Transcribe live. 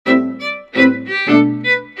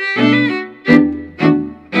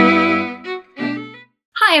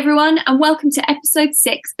everyone, and welcome to episode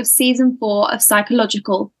 6 of season 4 of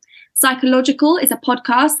Psychological. Psychological is a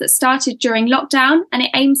podcast that started during lockdown, and it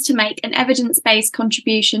aims to make an evidence-based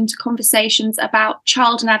contribution to conversations about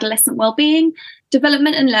child and adolescent well-being,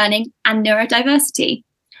 development and learning, and neurodiversity.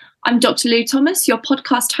 I'm Dr. Lou Thomas, your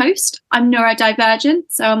podcast host. I'm neurodivergent,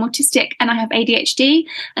 so I'm autistic and I have ADHD.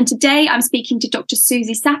 And today I'm speaking to Dr.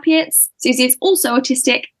 Susie Sapietz. Susie is also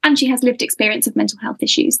autistic and she has lived experience of mental health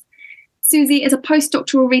issues. Susie is a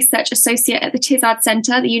postdoctoral research associate at the Tizard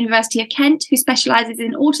Centre at the University of Kent, who specialises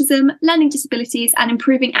in autism, learning disabilities and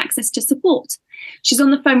improving access to support. She's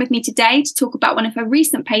on the phone with me today to talk about one of her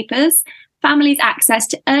recent papers, Families' Access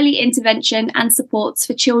to Early Intervention and Supports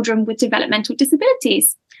for Children with Developmental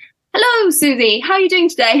Disabilities. Hello, Susie. How are you doing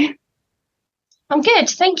today? I'm good.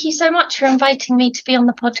 Thank you so much for inviting me to be on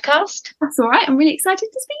the podcast. That's all right. I'm really excited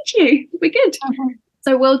to speak to you. We're good. Mm-hmm.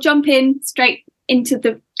 So we'll jump in straight into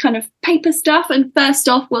the kind of paper stuff. And first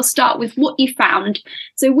off, we'll start with what you found.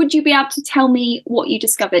 So would you be able to tell me what you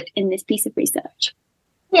discovered in this piece of research?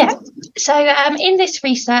 Yeah. So in this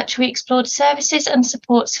research, we explored services and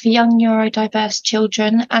supports for young neurodiverse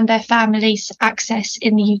children and their families' access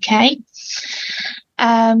in the UK.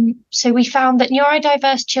 So we found that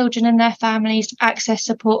neurodiverse children and their families access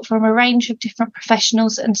support from a range of different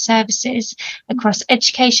professionals and services across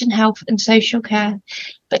education, health and social care,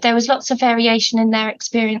 but there was lots of variation in their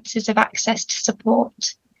experiences of access to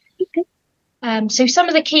support. Okay. So some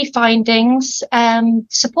of the key findings,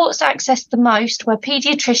 supports accessed the most were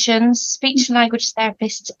paediatricians, speech and language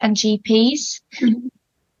therapists and GPs. Mm-hmm.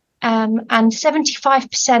 And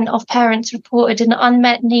 75% of parents reported an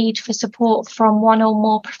unmet need for support from one or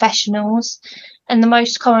more professionals. And the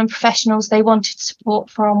most common professionals they wanted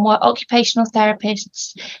support from were occupational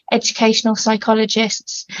therapists, educational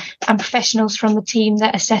psychologists, and professionals from the team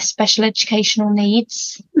that assess special educational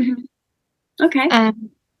needs. Mm-hmm. Okay.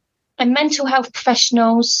 And mental health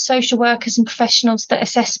professionals, social workers and professionals that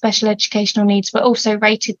assess special educational needs were also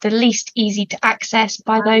rated the least easy to access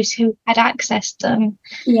by those who had accessed them.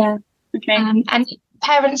 Yeah, okay. And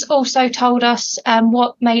parents also told us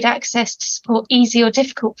what made access to support easy or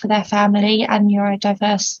difficult for their family and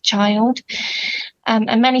neurodiverse child.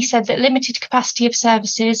 And many said that limited capacity of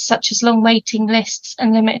services, such as long waiting lists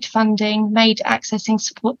and limited funding, made accessing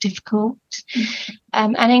support difficult.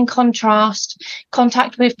 And in contrast,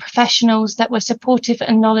 contact with professionals that were supportive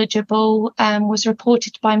and knowledgeable was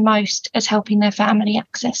reported by most as helping their family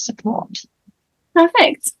access support.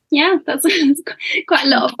 Perfect. Yeah, that's quite a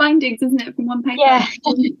lot of findings, isn't it, from one paper? Yeah,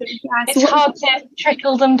 yeah. It's hard to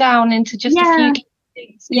trickle them down into just a few key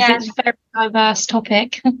things. Yeah, it's a very diverse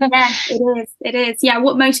topic. Yeah, it is. Yeah,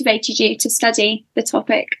 what motivated you to study the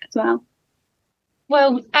topic as well?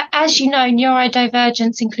 Well, as you know,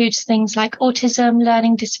 neurodivergence includes things like autism,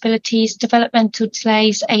 learning disabilities, developmental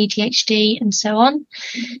delays, ADHD, and so on.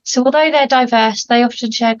 So although they're diverse, they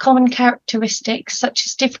often share common characteristics such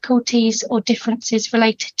as difficulties or differences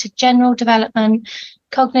related to general development,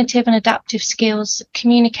 cognitive and adaptive skills,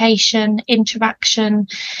 communication, interaction,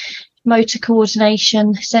 motor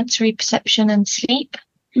coordination, sensory perception, and sleep.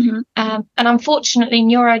 Mm-hmm. And unfortunately,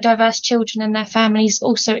 neurodiverse children and their families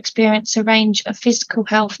also experience a range of physical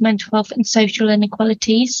health, mental health and social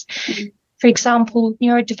inequalities. Mm-hmm. For example,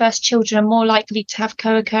 neurodiverse children are more likely to have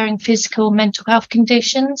co-occurring physical and mental health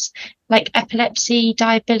conditions like epilepsy,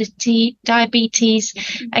 diabetes,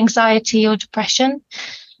 anxiety or depression.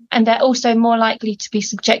 And they're also more likely to be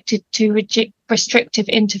subjected to restrictive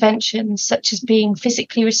interventions, such as being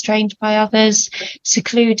physically restrained by others,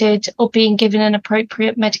 secluded, or being given an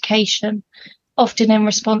appropriate medication, often in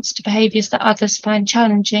response to behaviours that others find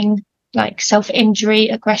challenging, like self-injury,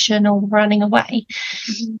 aggression, or running away.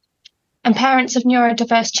 Mm-hmm. And parents of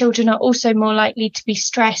neurodiverse children are also more likely to be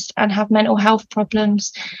stressed and have mental health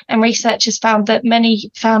problems. And research has found that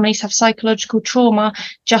many families have psychological trauma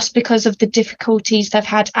just because of the difficulties they've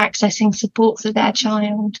had accessing support for their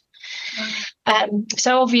child.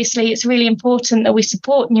 So obviously it's really important that we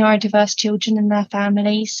support neurodiverse children and their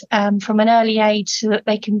families from an early age so that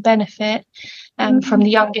they can benefit from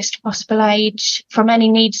the youngest possible age from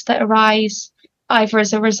any needs that arise either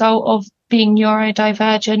as a result of being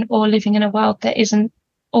neurodivergent or living in a world that isn't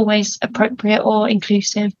always appropriate or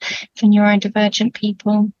inclusive for neurodivergent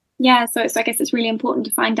people. Yeah, so I guess it's really important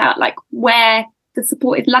to find out like where the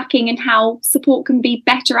support is lacking and how support can be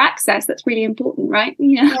better accessed. That's really important, right?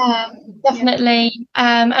 Yeah, definitely.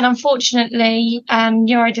 And unfortunately,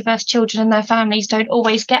 neurodiverse children and their families don't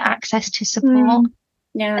always get access to support.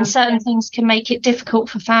 And certain things can make it difficult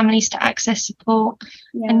for families to access support.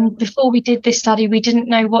 Yeah. And before we did this study, we didn't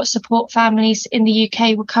know what support families in the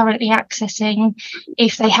UK were currently accessing,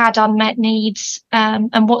 if they had unmet needs,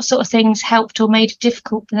 and what sort of things helped or made it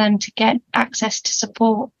difficult for them to get access to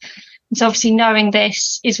support. And so obviously knowing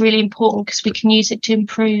this is really important, because we can use it to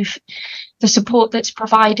improve the support that's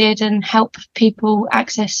provided and help people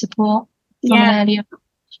access support from an earlier.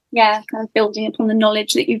 Yeah, kind of building upon the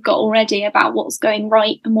knowledge that you've got already about what's going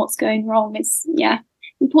right and what's going wrong is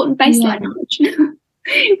important baseline knowledge,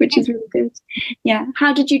 which is really good. Yeah.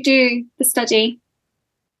 How did you do the study?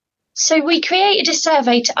 So we created a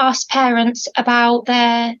survey to ask parents about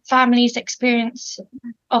their family's experience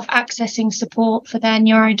of accessing support for their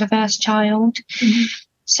neurodiverse child. Mm-hmm.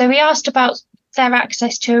 So we asked about their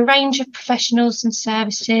access to a range of professionals and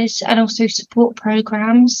services, and also support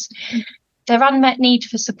programs. Mm-hmm. Their unmet need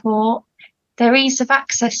for support, their ease of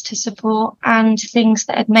access to support, and things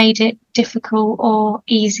that had made it difficult or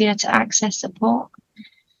easier to access support.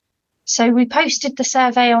 So we posted the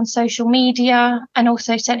survey on social media and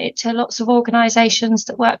also sent it to lots of organisations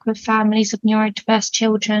that work with families of neurodiverse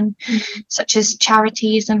children, such as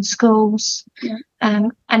charities and schools. Yeah.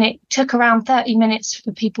 And it took around 30 minutes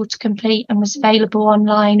for people to complete, and was available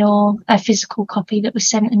online or a physical copy that was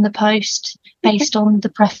sent in the post based on the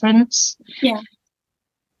preference. Yeah.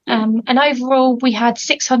 And overall, we had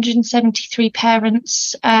 673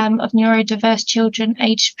 parents of neurodiverse children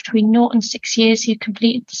aged between 0 and 6 years who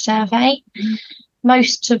completed the survey,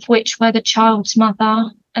 most of which were the child's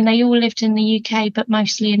mother, and they all lived in the UK, but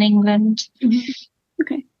mostly in England. Mm-hmm.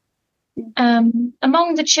 Okay.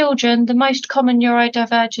 Among the children, the most common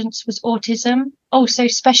neurodivergence was autism, also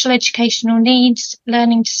special educational needs,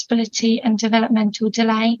 learning disability, and developmental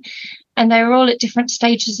delay. And they were all at different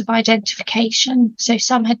stages of identification. So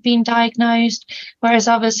some had been diagnosed, whereas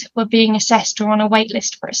others were being assessed or on a wait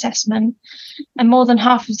list for assessment. And more than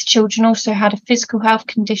half of the children also had a physical health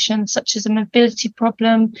condition, such as a mobility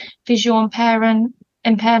problem, visual impairment,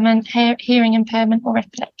 hearing impairment, or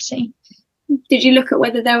epilepsy. Did you look at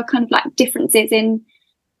whether there were kind of like differences in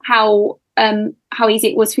how easy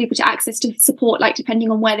it was for people to access to support, like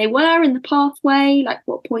depending on where they were in the pathway, like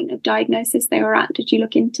what point of diagnosis they were at? Did you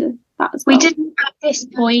look into that as well? We didn't at this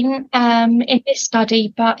point in this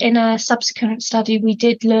study, but in a subsequent study we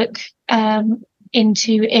did look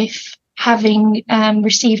into if having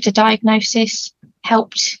received a diagnosis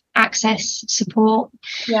helped access support.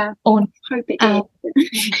 Yeah, or hope it did.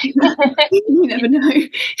 You never know.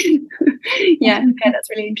 Yeah, okay, that's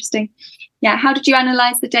really interesting. Yeah, how did you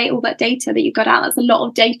analyse the data, all that data that you got out? That's a lot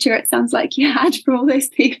of data, it sounds like you had for all those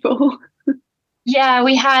people. Yeah,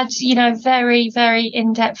 we had, very, very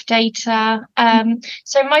in-depth data.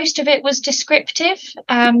 So most of it was descriptive,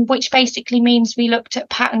 which basically means we looked at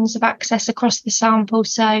patterns of access across the sample.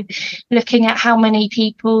 So looking at how many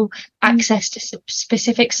people accessed a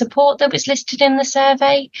specific support that was listed in the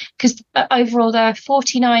survey, because overall there are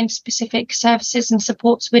 49 specific services and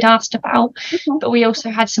supports we'd asked about, but we also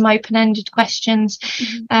had some open-ended questions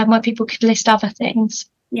where people could list other things.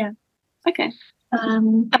 Yeah, okay.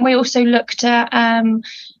 And we also looked at,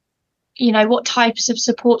 what types of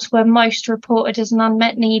supports were most reported as an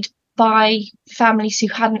unmet need by families who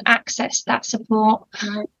hadn't accessed that support.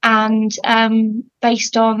 Right. And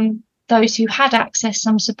based on those who had accessed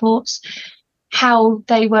some supports, how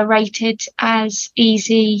they were rated as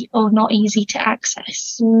easy or not easy to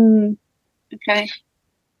access. Okay.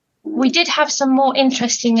 We did have some more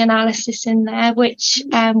interesting analysis in there, which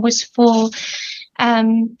was for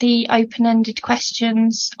the open-ended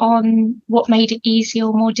questions on what made it easy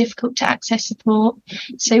or more difficult to access support.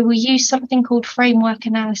 So we used something called framework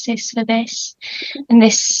analysis for this, and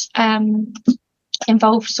this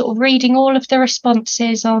involved sort of reading all of the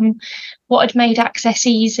responses on what had made access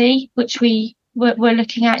easy, which we were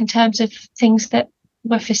looking at in terms of things that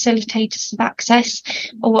were facilitators of access,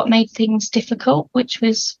 or what made things difficult, which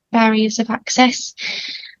was barriers of access.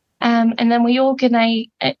 And then we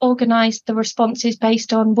organised the responses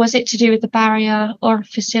based on, was it to do with the barrier or a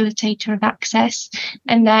facilitator of access?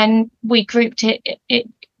 And then we grouped it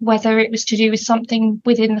whether it was to do with something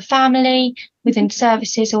within the family, within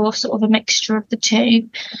services, or sort of a mixture of the two.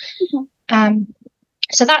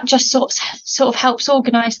 So that just sort of helps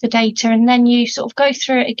organise the data, and then you sort of go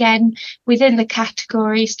through it again within the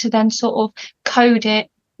categories to then sort of code it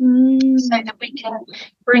so that we can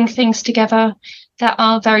bring things together that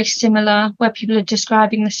are very similar, where people are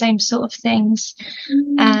describing the same sort of things.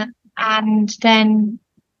 And then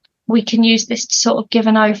we can use this to sort of give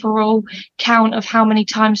an overall count of how many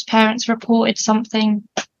times parents reported something.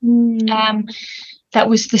 that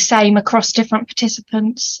was the same across different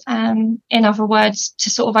participants. In other words, to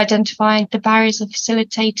sort of identify the barriers or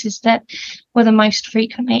facilitators that were the most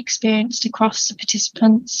frequently experienced across the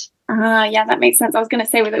participants. Yeah, that makes sense. I was going to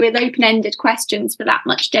say with open-ended questions for that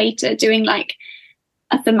much data, doing like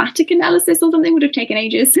a thematic analysis or something would have taken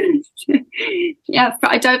ages. Yeah,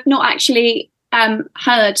 but I've not actually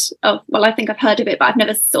heard of, well, I think I've heard of it, but I've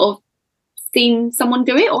never sort of seen someone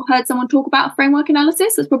do it or heard someone talk about a framework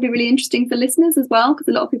analysis. It's probably really interesting for listeners as well, because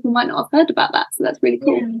a lot of people might not have heard about that. So that's really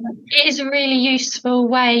cool. It is a really useful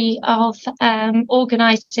way of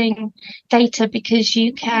organising data, because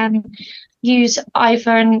you can use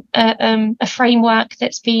either a framework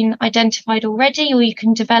that's been identified already, or you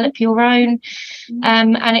can develop your own.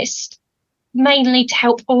 And it's mainly to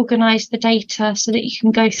help organise the data so that you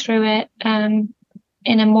can go through it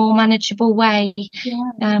in a more manageable way.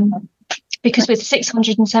 Because with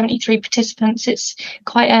 673 participants, it's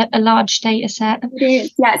quite a large data set. It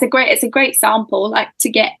is. Yeah, it's a great sample. Like, to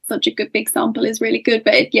get such a good big sample is really good,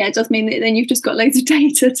 but it does mean that then you've just got loads of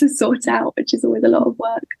data to sort out, which is always a lot of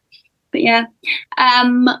work. But yeah,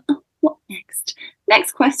 what next?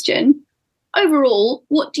 Next question. Overall,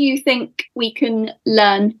 what do you think we can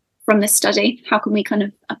learn from this study? How can we kind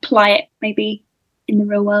of apply it maybe in the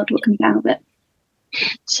real world? What comes out of it?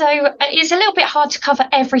 So it's a little bit hard to cover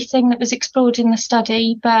everything that was explored in the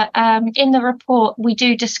study, but in the report, we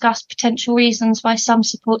do discuss potential reasons why some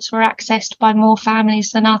supports were accessed by more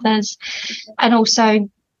families than others, and also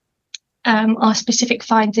our specific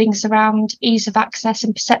findings around ease of access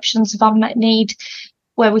and perceptions of unmet need,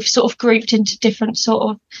 where we've sort of grouped into different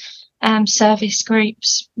sort of service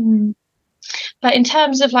groups. But in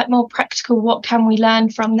terms of like more practical, what can we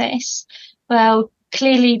learn from this? Well,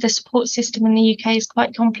 clearly the support system in the UK is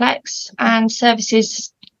quite complex, and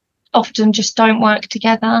services often just don't work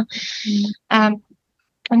together.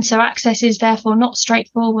 And so access is therefore not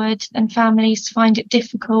straightforward, and families find it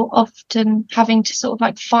difficult, often having to sort of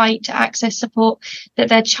like fight to access support that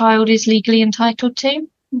their child is legally entitled to.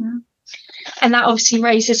 And that obviously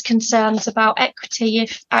raises concerns about equity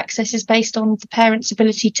if access is based on the parent's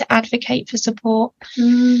ability to advocate for support.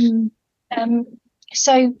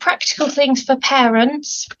 So practical things for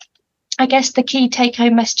parents, I guess the key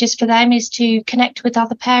take-home messages for them is to connect with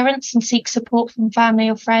other parents and seek support from family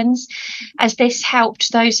or friends, as this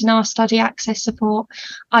helped those in our study access support,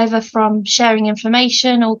 either from sharing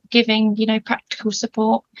information or giving, practical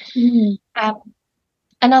support.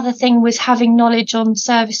 Another thing was having knowledge on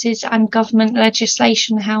services and government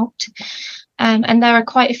legislation helped. And there are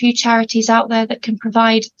quite a few charities out there that can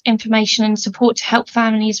provide information and support to help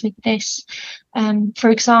families with this.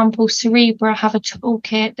 For example, Cerebra have a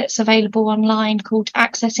toolkit that's available online called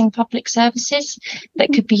Accessing Public Services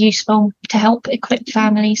that could be useful to help equip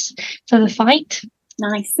families for the fight.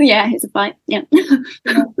 Nice. Yeah, it's a fight. Yeah.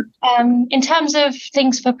 In terms of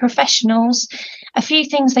things for professionals, a few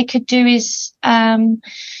things they could do is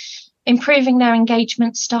improving their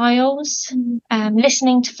engagement styles,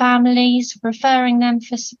 listening to families, referring them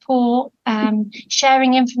for support,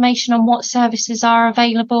 sharing information on what services are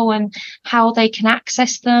available and how they can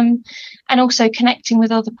access them, and also connecting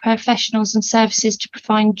with other professionals and services to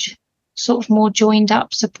provide sort of more joined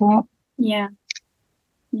up support. Yeah.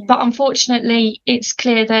 But unfortunately, it's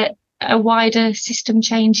clear that a wider system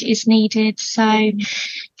change is needed. So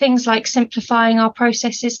things like simplifying our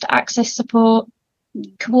processes to access support,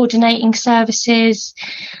 coordinating services,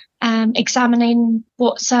 examining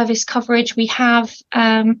what service coverage we have,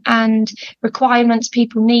 and requirements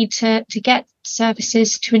people need to get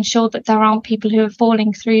services to ensure that there aren't people who are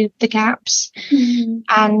falling through the gaps,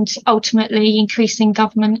 and ultimately increasing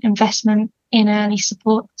government investment in early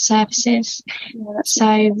support services.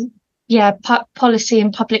 Policy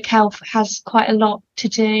and public health has quite a lot to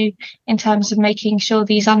do in terms of making sure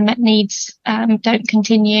these unmet needs don't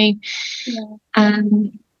continue.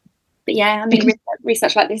 But yeah, I mean,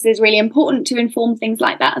 research like this is really important to inform things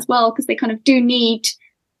like that as well, because they kind of do need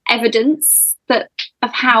evidence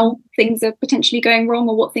of how things are potentially going wrong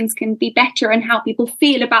or what things can be better and how people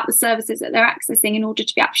feel about the services that they're accessing in order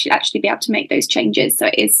to be actually be able to make those changes. So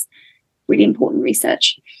it is really important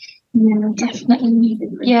research. Yeah, definitely.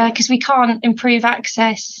 Yeah, because we can't improve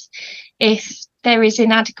access if there is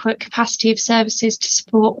inadequate capacity of services to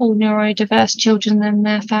support all neurodiverse children and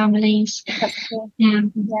their families.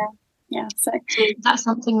 So that's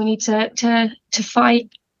something we need to fight.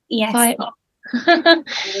 Yes. Fight.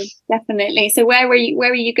 Definitely. So where are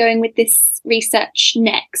you going with this research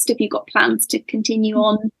next? Have you got plans to continue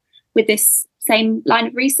on with this same line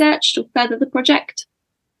of research to further the project?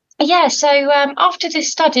 So after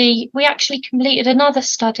this study, we actually completed another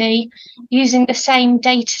study using the same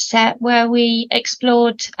data set where we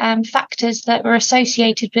explored factors that were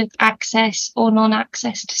associated with access or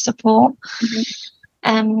non-access to support.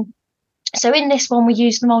 Mm-hmm. So in this one, we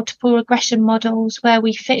used multiple regression models where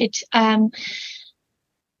we fitted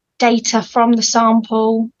data from the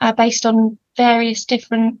sample based on various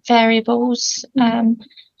different variables,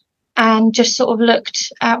 and just sort of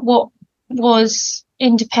looked at what was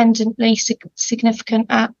independently significant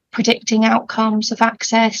at predicting outcomes of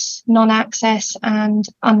access, non-access, and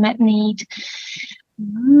unmet need.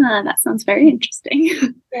 That sounds very interesting.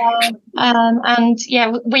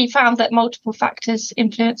 We found that multiple factors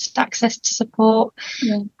influenced access to support,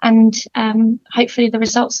 and hopefully the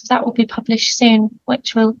results of that will be published soon,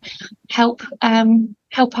 which will help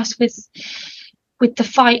us with the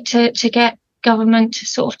fight to get government to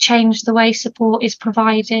sort of change the way support is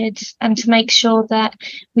provided, and to make sure that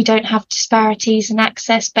we don't have disparities in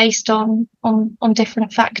access based on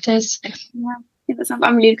different factors.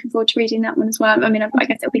 I'm really looking forward to reading that one as well. I mean, I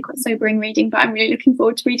guess it'll be quite sobering reading, but I'm really looking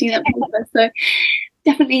forward to reading that paper. So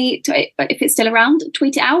definitely, if it's still around,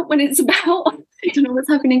 tweet it out when it's about. I don't know what's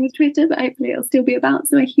happening with Twitter, but hopefully it'll still be about,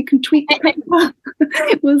 so you can tweet the paper.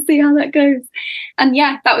 We'll see how that goes. And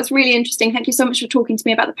yeah, that was really interesting. Thank you so much for talking to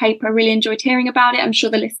me about the paper. I really enjoyed hearing about it. I'm sure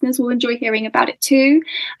the listeners will enjoy hearing about it too.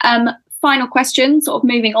 Final question, sort of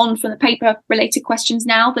moving on from the paper related questions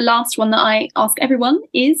now. The last one that I ask everyone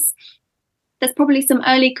is, there's probably some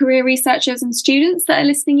early career researchers and students that are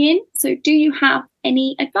listening in. So do you have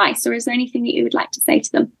any advice, or is there anything that you would like to say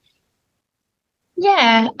to them?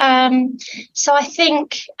 Yeah, so I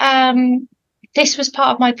think this was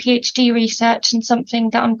part of my PhD research and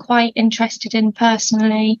something that I'm quite interested in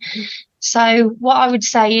personally. So what I would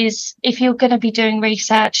say is, if you're going to be doing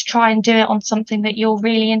research, try and do it on something that you're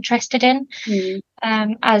really interested in.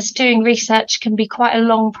 As doing research can be quite a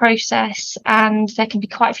long process, and there can be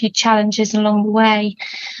quite a few challenges along the way.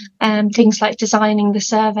 Things like designing the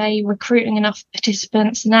survey, recruiting enough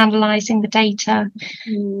participants, and analysing the data.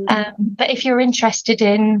 But if you're interested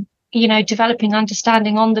in, developing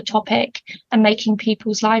understanding on the topic and making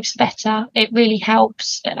people's lives better, it really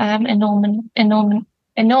helps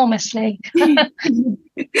enormously.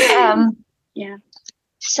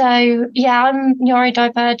 So I'm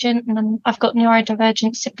neurodivergent, and I've got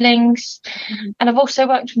neurodivergent siblings, and I've also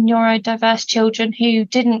worked with neurodiverse children who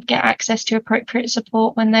didn't get access to appropriate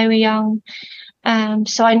support when they were young.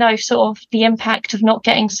 So I know sort of the impact of not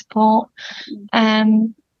getting support.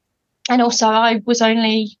 And also I was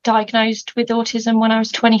only diagnosed with autism when I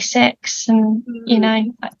was 26, and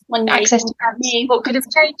access to support could have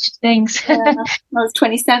changed things. I was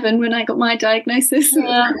 27 when I got my diagnosis.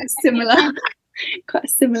 Similar. Quite a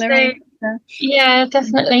similar age. Yeah,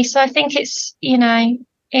 definitely. So I think it's,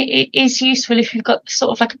 it is useful if you've got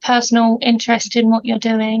sort of like a personal interest in what you're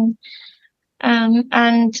doing.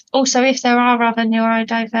 And also, if there are other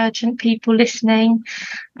neurodivergent people listening,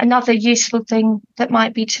 another useful thing that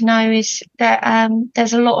might be to know is that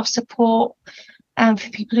there's a lot of support for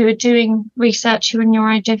people who are doing research who are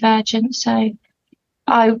neurodivergent. So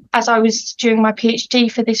as I was doing my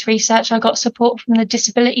PhD for this research, I got support from the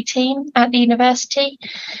disability team at the university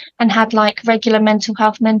and had regular mental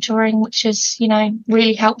health mentoring, which is,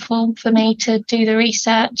 really helpful for me to do the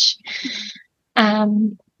research.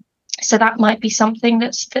 So that might be something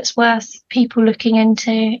that's worth people looking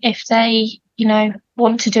into if they,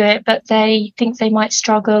 want to do it, but they think they might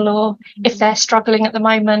struggle, or if they're struggling at the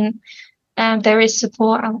moment, there is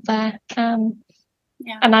support out there.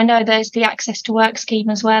 And I know there's the Access to Work scheme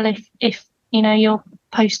as well, if you're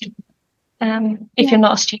post, if you're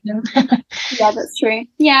not a student. Yeah, that's true.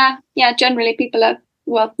 Yeah, generally people are,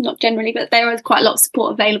 well, not generally, but there is quite a lot of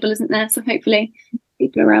support available, isn't there? So hopefully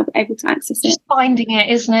people are able to access it. Just finding it,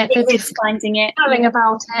 isn't it? It's finding it. Knowing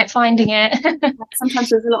about it, finding it. Sometimes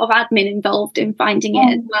there's a lot of admin involved in finding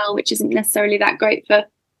it as well, which isn't necessarily that great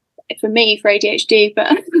for me, for ADHD,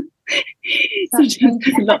 but sometimes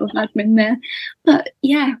there's a lot of admin there. But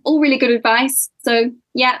yeah, all really good advice. So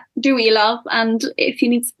yeah, do what you love, and if you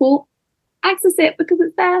need support, access it because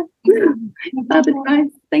it's there. Fab advice.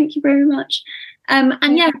 Thank you very much.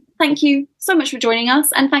 And yeah, thank you so much for joining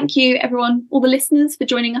us, and thank you everyone, all the listeners, for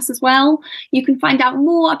joining us as well. You can find out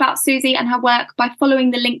more about Susie and her work by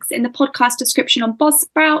following the links in the podcast description on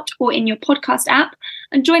Buzzsprout or in your podcast app,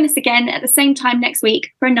 and join us again at the same time next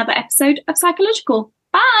week for another episode of Psychological.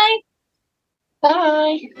 Bye.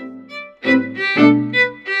 Bye.